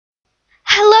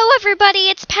everybody,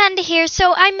 it's Panda here.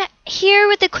 So I'm here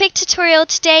with a quick tutorial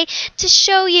today to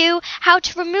show you how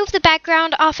to remove the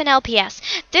background off an LPS.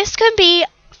 This can be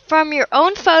from your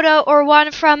own photo or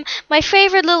one from my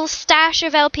favorite little stash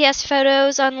of LPS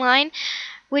photos online,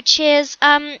 which is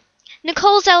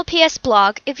Nicole's LPS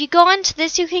blog. If you go onto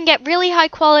this, you can get really high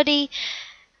quality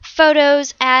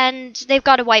photos and they've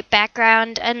got a white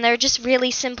background and they're just really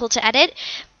simple to edit.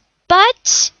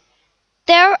 But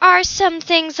there are some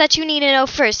things that you need to know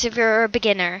first if you're a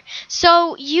beginner.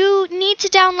 So you need to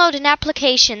download an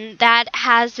application that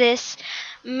has this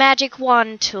magic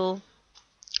wand tool.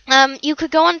 You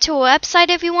could go onto a website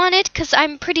if you wanted, because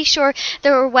I'm pretty sure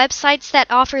there are websites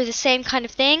that offer the same kind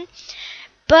of thing.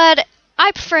 But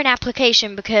I prefer an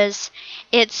application because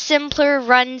it's simpler,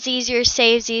 runs easier,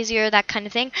 saves easier, that kind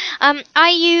of thing. I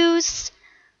use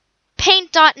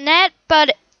paint.net,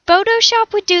 but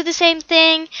Photoshop would do the same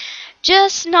thing.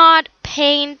 Just not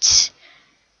Paint,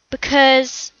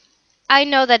 because I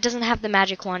know that doesn't have the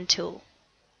magic wand tool.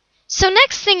 So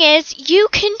next thing is, you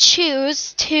can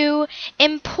choose to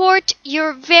import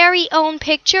your very own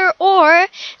picture or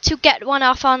to get one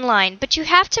off online. But you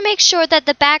have to make sure that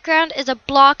the background is a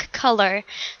block color.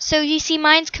 So you see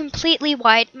mine's completely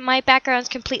white, my background's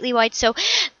completely white, so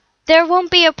there won't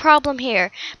be a problem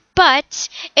here. But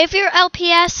if your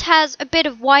LPS has a bit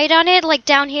of white on it, like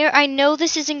down here, I know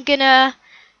this isn't gonna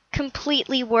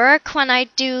completely work when I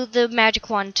do the magic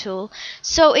wand tool.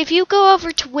 So if you go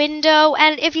over to window,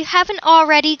 and if you haven't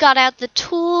already got out the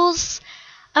tools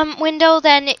window,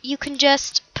 then you can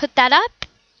just put that up.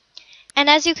 And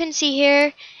as you can see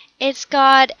here, it's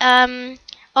got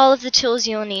all of the tools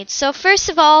you'll need. So first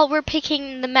of all, we're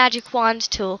picking the magic wand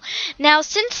tool. Now,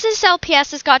 since this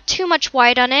LPS has got too much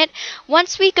white on it,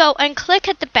 once we go and click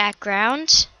at the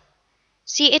background,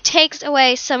 see, it takes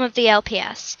away some of the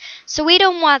LPS. So we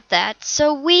don't want that.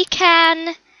 So we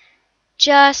can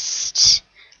just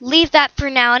leave that for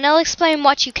now, and I'll explain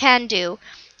what you can do.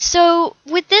 So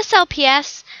with this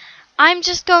LPS, I'm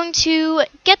just going to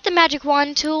get the magic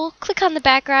wand tool, click on the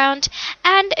background,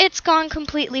 and it's gone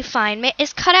completely fine.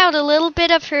 It's cut out a little bit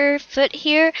of her foot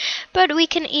here, but we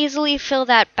can easily fill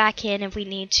that back in if we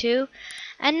need to.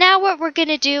 And now what we're going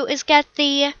to do is get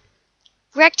the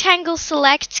rectangle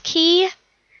select key,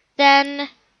 then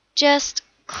just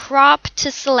crop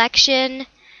to selection,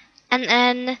 and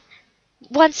then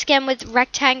once again with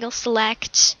rectangle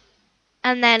select,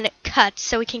 and then cut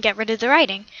so we can get rid of the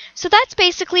writing. So that's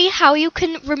basically how you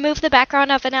can remove the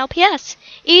background of an LPS.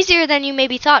 Easier than you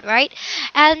maybe thought, right?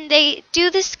 And they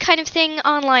do this kind of thing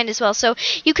online as well. So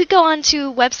you could go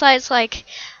onto websites like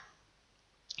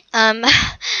I'm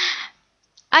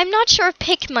not sure if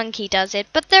PicMonkey does it,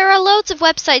 but there are loads of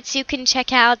websites you can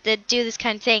check out that do this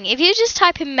kind of thing. If you just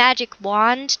type in magic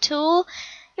wand tool,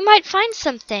 you might find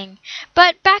something.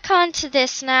 But back onto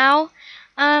this now.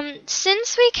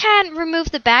 Since we can't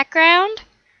remove the background,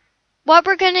 what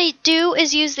we're going to do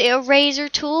is use the eraser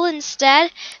tool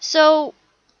instead. So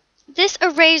this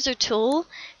eraser tool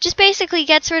just basically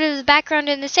gets rid of the background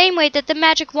in the same way that the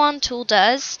magic wand tool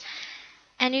does.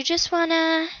 And you just want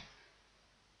to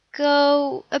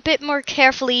go a bit more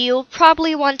carefully. You'll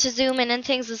probably want to zoom in and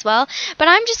things as well. But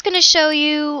I'm just going to show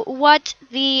you what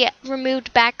the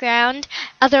removed background,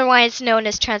 otherwise known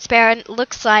as transparent,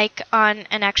 looks like on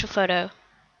an actual photo.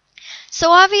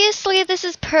 So obviously this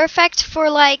is perfect for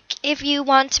like if you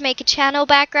want to make a channel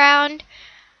background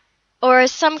or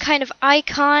some kind of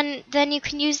icon, then you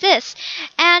can use this.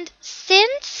 And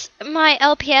since my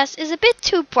LPS is a bit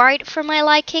too bright for my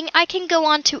liking, I can go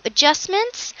on to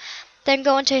adjustments, then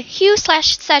go into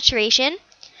hue/saturation,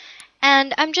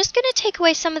 and I'm just going to take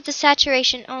away some of the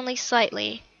saturation only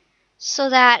slightly so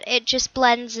that it just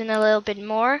blends in a little bit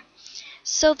more.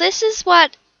 So this is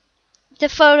what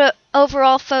the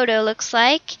overall photo looks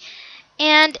like,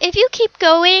 and if you keep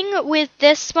going with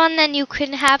this one, then you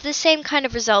can have the same kind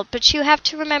of result, but you have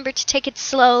to remember to take it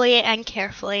slowly and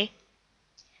carefully.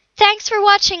 Thanks for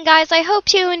watching, guys. I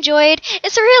hope you enjoyed.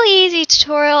 It's a really easy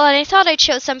tutorial, and I thought I'd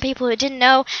show some people who didn't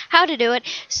know how to do it,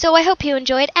 so I hope you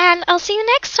enjoyed, and I'll see you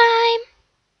next time.